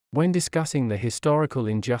When discussing the historical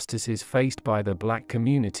injustices faced by the black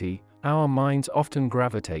community, our minds often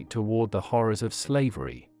gravitate toward the horrors of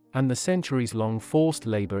slavery and the centuries-long forced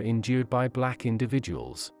labor endured by black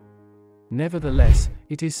individuals. Nevertheless,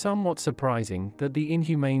 it is somewhat surprising that the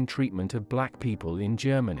inhumane treatment of black people in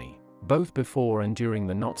Germany, both before and during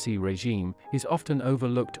the Nazi regime, is often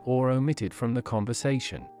overlooked or omitted from the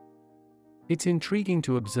conversation. It's intriguing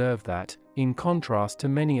to observe that, in contrast to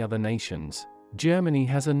many other nations, Germany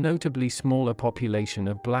has a notably smaller population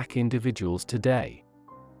of black individuals today.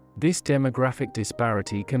 This demographic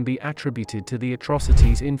disparity can be attributed to the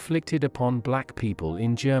atrocities inflicted upon black people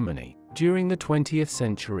in Germany during the 20th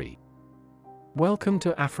century. Welcome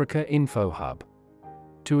to Africa Infohub.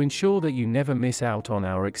 To ensure that you never miss out on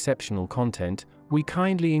our exceptional content, we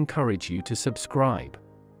kindly encourage you to subscribe.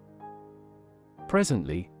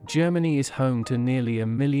 Presently, Germany is home to nearly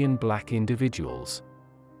 1 million black individuals.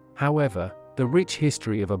 However, the rich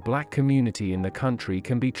history of a black community in the country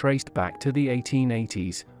can be traced back to the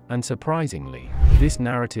 1880s, and surprisingly, this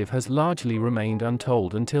narrative has largely remained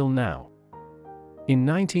untold until now. In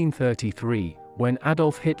 1933, when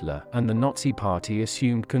Adolf Hitler and the Nazi Party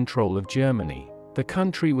assumed control of Germany, the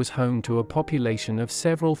country was home to a population of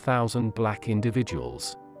several thousand black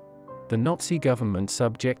individuals. The Nazi government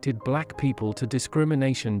subjected black people to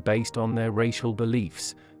discrimination based on their racial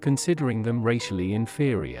beliefs, considering them racially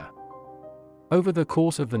inferior. Over the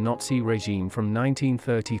course of the Nazi regime from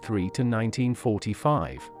 1933 to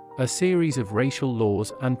 1945, a series of racial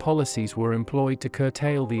laws and policies were employed to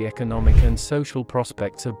curtail the economic and social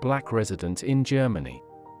prospects of black residents in Germany.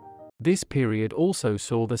 This period also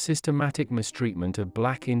saw the systematic mistreatment of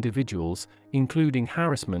black individuals, including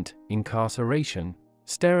harassment, incarceration,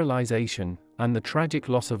 sterilization, and the tragic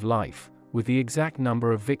loss of life, with the exact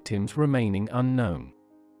number of victims remaining unknown.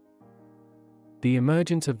 The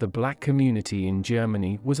emergence of the black community in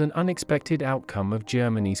Germany was an unexpected outcome of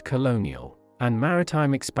Germany's colonial and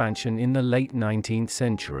maritime expansion in the late 19th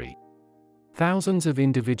century. Thousands of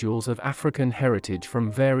individuals of African heritage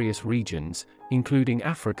from various regions, including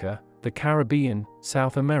Africa, the Caribbean,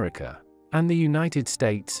 South America, and the United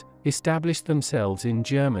States, established themselves in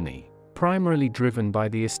Germany, primarily driven by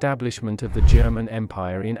the establishment of the German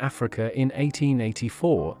Empire in Africa in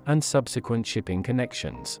 1884 and subsequent shipping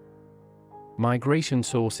connections. Migration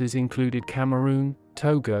sources included Cameroon,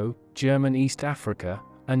 Togo, German East Africa,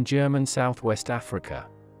 and German Southwest Africa.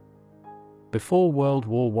 Before World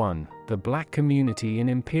War I, the black community in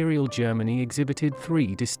Imperial Germany exhibited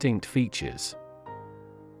three distinct features: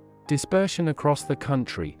 dispersion across the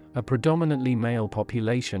country, a predominantly male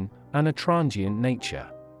population, and a transient nature.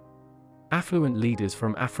 Affluent leaders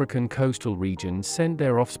from African coastal regions sent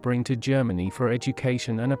their offspring to Germany for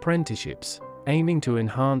education and apprenticeships, aiming to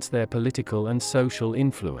enhance their political and social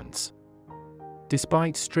influence.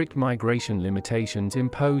 Despite strict migration limitations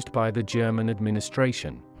imposed by the German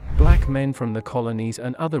administration, black men from the colonies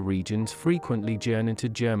and other regions frequently journeyed to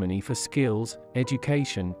Germany for skills,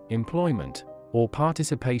 education, employment, or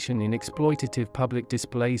participation in exploitative public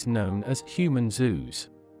displays known as human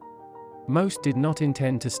zoos. Most did not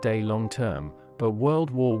intend to stay long-term, but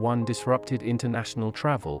World War I disrupted international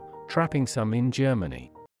travel, trapping some in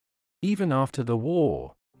Germany. Even after the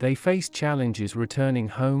war, they faced challenges returning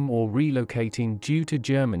home or relocating due to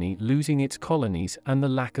Germany losing its colonies and the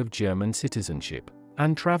lack of German citizenship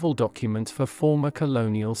and travel documents for former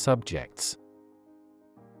colonial subjects.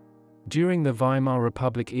 During the Weimar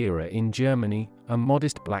Republic era in Germany, a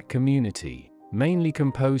modest black community, mainly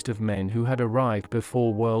composed of men who had arrived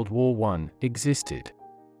before World War I, existed.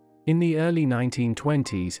 In the early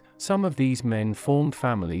 1920s, some of these men formed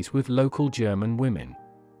families with local German women.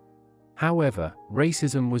 However,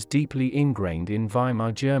 racism was deeply ingrained in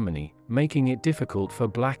Weimar Germany, making it difficult for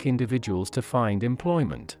black individuals to find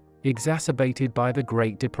employment, exacerbated by the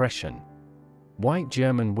Great Depression. White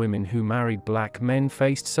German women who married black men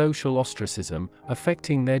faced social ostracism,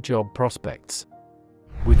 affecting their job prospects.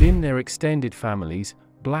 Within their extended families,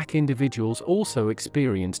 black individuals also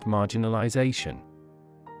experienced marginalization.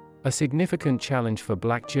 A significant challenge for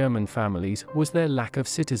black German families was their lack of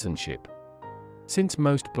citizenship. Since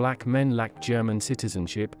most black men lacked German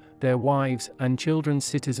citizenship, their wives' and children's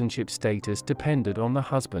citizenship status depended on the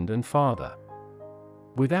husband and father.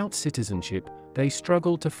 Without citizenship, they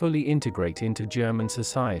struggled to fully integrate into German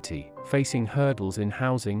society, facing hurdles in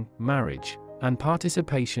housing, marriage, and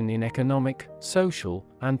participation in economic, social,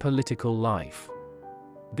 and political life.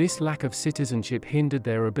 This lack of citizenship hindered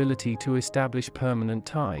their ability to establish permanent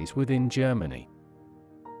ties within Germany.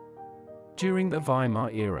 During the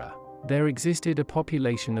Weimar era, there existed a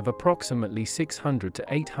population of approximately 600 to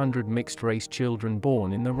 800 mixed-race children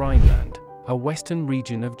born in the Rhineland, a western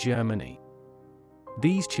region of Germany.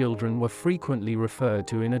 These children were frequently referred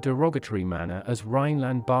to in a derogatory manner as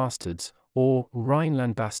Rhineland bastards, or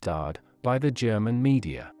Rhinelandbastard, by the German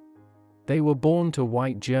media. They were born to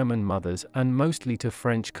white German mothers and mostly to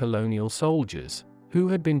French colonial soldiers, who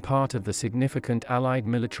had been part of the significant Allied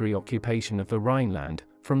military occupation of the Rhineland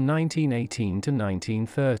from 1918 to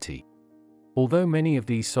 1930. Although many of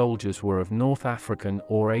these soldiers were of North African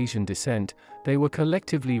or Asian descent, they were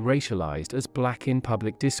collectively racialized as black in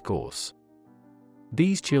public discourse.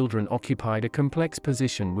 These children occupied a complex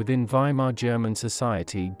position within Weimar German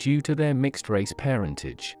society due to their mixed-race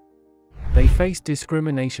parentage. They faced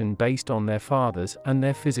discrimination based on their fathers and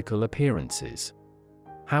their physical appearances.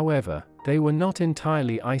 However, they were not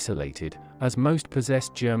entirely isolated, as most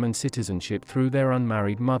possessed German citizenship through their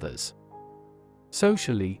unmarried mothers.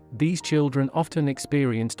 Socially, these children often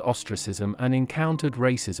experienced ostracism and encountered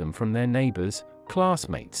racism from their neighbors,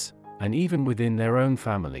 classmates, and even within their own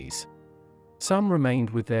families. Some remained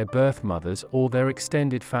with their birth mothers or their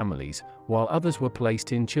extended families, while others were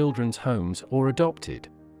placed in children's homes or adopted.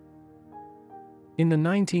 In the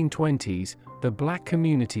 1920s, the black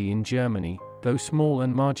community in Germany, though small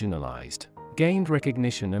and marginalized, gained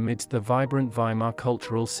recognition amidst the vibrant Weimar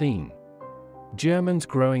cultural scene. Germans'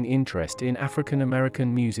 growing interest in African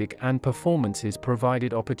American music and performances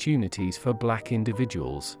provided opportunities for black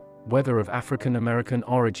individuals, whether of African American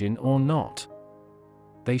origin or not.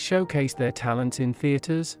 They showcased their talents in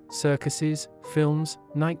theaters, circuses, films,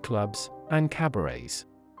 nightclubs, and cabarets.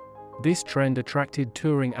 This trend attracted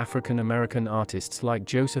touring African American artists like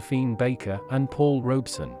Josephine Baker and Paul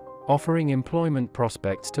Robeson, offering employment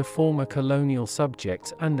prospects to former colonial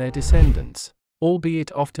subjects and their descendants,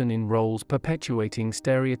 albeit often in roles perpetuating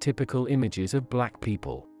stereotypical images of black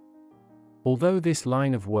people. Although this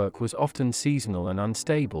line of work was often seasonal and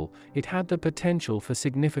unstable, it had the potential for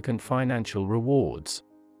significant financial rewards.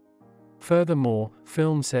 Furthermore,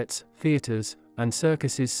 film sets, theaters, and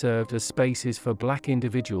circuses served as spaces for black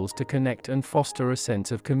individuals to connect and foster a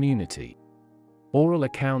sense of community. Oral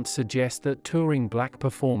accounts suggest that touring black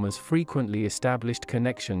performers frequently established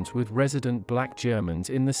connections with resident black Germans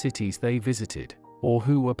in the cities they visited, or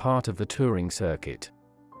who were part of the touring circuit.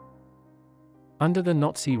 Under the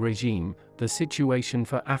Nazi regime, the situation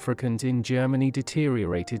for Africans in Germany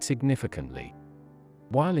deteriorated significantly.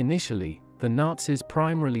 While initially, the Nazis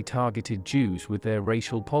primarily targeted Jews with their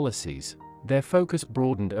racial policies, their focus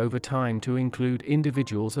broadened over time to include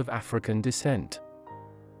individuals of African descent.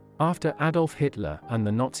 After Adolf Hitler and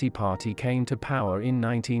the Nazi Party came to power in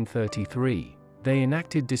 1933, they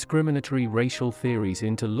enacted discriminatory racial theories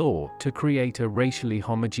into law to create a racially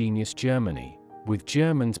homogeneous Germany, with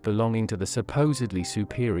Germans belonging to the supposedly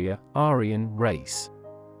superior Aryan race.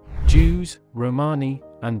 Jews, Romani,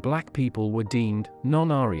 and black people were deemed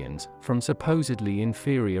non-Aryans from supposedly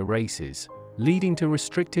inferior races, leading to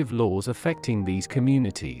restrictive laws affecting these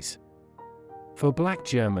communities. For black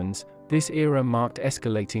Germans, this era marked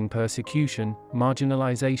escalating persecution,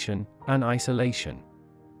 marginalization, and isolation.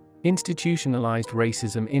 Institutionalized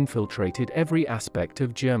racism infiltrated every aspect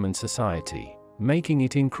of German society, making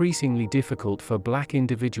it increasingly difficult for black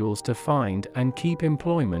individuals to find and keep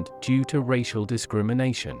employment due to racial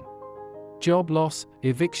discrimination. Job loss,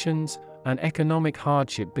 evictions, and economic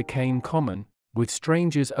hardship became common, with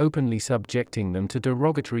strangers openly subjecting them to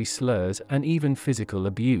derogatory slurs and even physical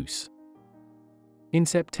abuse. In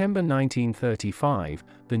September 1935,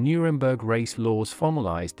 the Nuremberg race laws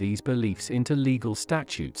formalized these beliefs into legal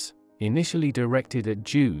statutes, initially directed at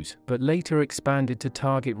Jews but later expanded to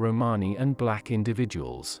target Romani and black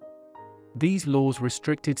individuals. These laws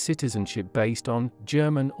restricted citizenship based on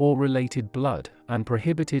German or related blood and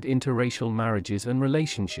prohibited interracial marriages and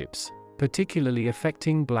relationships, particularly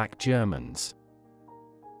affecting black Germans.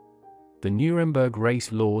 The Nuremberg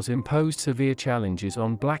race laws imposed severe challenges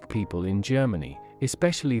on black people in Germany,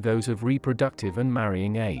 especially those of reproductive and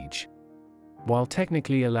marrying age. While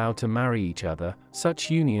technically allowed to marry each other,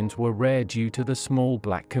 such unions were rare due to the small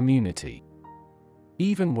black community.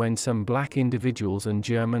 Even when some black individuals and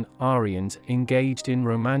German Aryans engaged in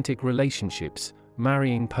romantic relationships,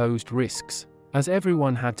 marrying posed risks, as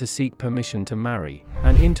everyone had to seek permission to marry,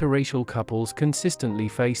 and interracial couples consistently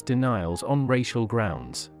faced denials on racial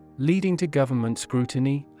grounds, leading to government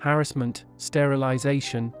scrutiny, harassment,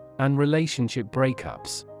 sterilization, and relationship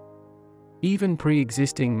breakups. Even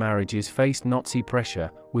pre-existing marriages faced Nazi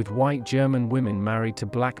pressure, with white German women married to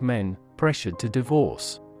black men, pressured to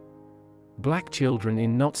divorce. Black children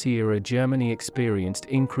in Nazi-era Germany experienced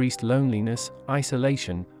increased loneliness,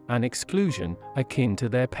 isolation, and exclusion, akin to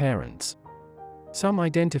their parents. Some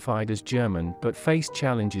identified as German but faced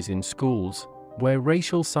challenges in schools, where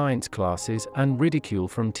racial science classes and ridicule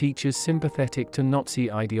from teachers sympathetic to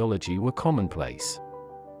Nazi ideology were commonplace.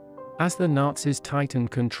 As the Nazis tightened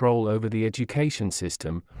control over the education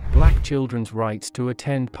system, black children's rights to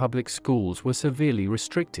attend public schools were severely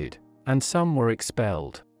restricted, and some were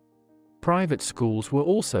expelled. Private schools were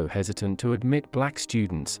also hesitant to admit black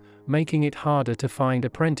students, making it harder to find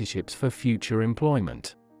apprenticeships for future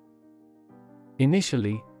employment.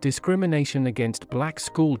 Initially, discrimination against black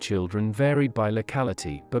school children varied by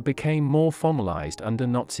locality but became more formalized under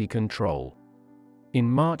Nazi control. In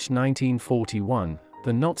March 1941,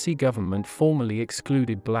 the Nazi government formally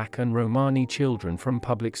excluded black and Romani children from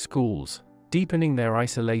public schools, deepening their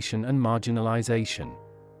isolation and marginalization.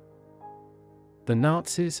 The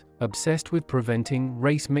Nazis, obsessed with preventing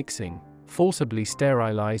race mixing, forcibly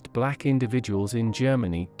sterilized black individuals in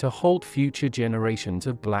Germany to halt future generations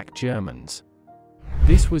of black Germans.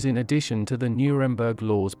 This was in addition to the Nuremberg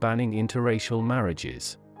laws banning interracial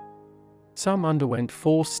marriages. Some underwent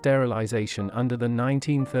forced sterilization under the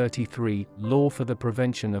 1933 Law for the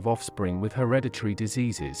Prevention of Offspring with Hereditary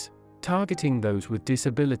Diseases, targeting those with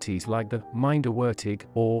disabilities like the minderwertig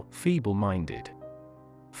or feeble-minded.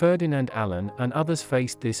 Ferdinand Allen and others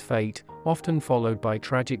faced this fate, often followed by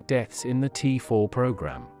tragic deaths in the T4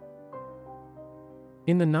 program.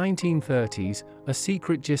 In the 1930s, a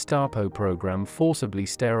secret Gestapo program forcibly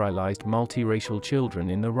sterilized multiracial children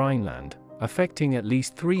in the Rhineland, affecting at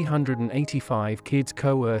least 385 kids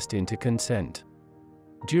coerced into consent.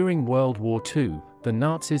 During World War II, the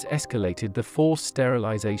Nazis escalated the forced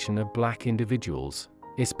sterilization of black individuals,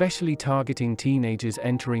 especially targeting teenagers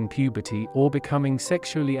entering puberty or becoming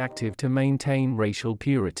sexually active to maintain racial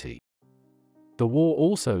purity. The war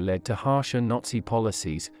also led to harsher Nazi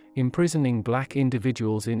policies, imprisoning black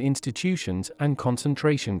individuals in institutions and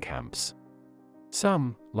concentration camps.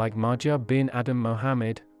 Some, like Mahjoub bin Adam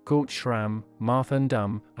Mohammed, Kurt Schramm, Martha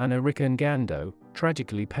Dum, and Erika Ngando,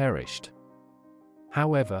 tragically perished.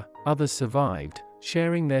 However, others survived,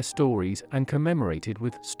 sharing their stories and commemorated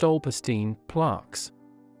with Stolperstein plaques.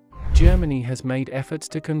 Germany has made efforts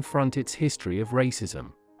to confront its history of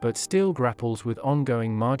racism, but still grapples with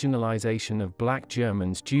ongoing marginalization of black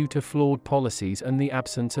Germans due to flawed policies and the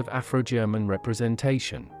absence of Afro-German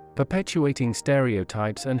representation, perpetuating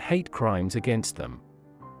stereotypes and hate crimes against them.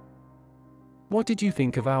 What did you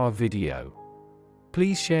think of our video?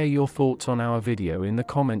 Please share your thoughts on our video in the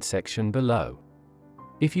comment section below.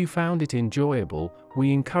 If you found it enjoyable,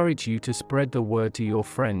 we encourage you to spread the word to your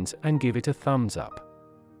friends and give it a thumbs up.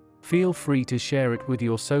 Feel free to share it with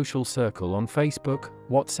your social circle on Facebook,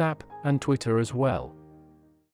 WhatsApp, and Twitter as well.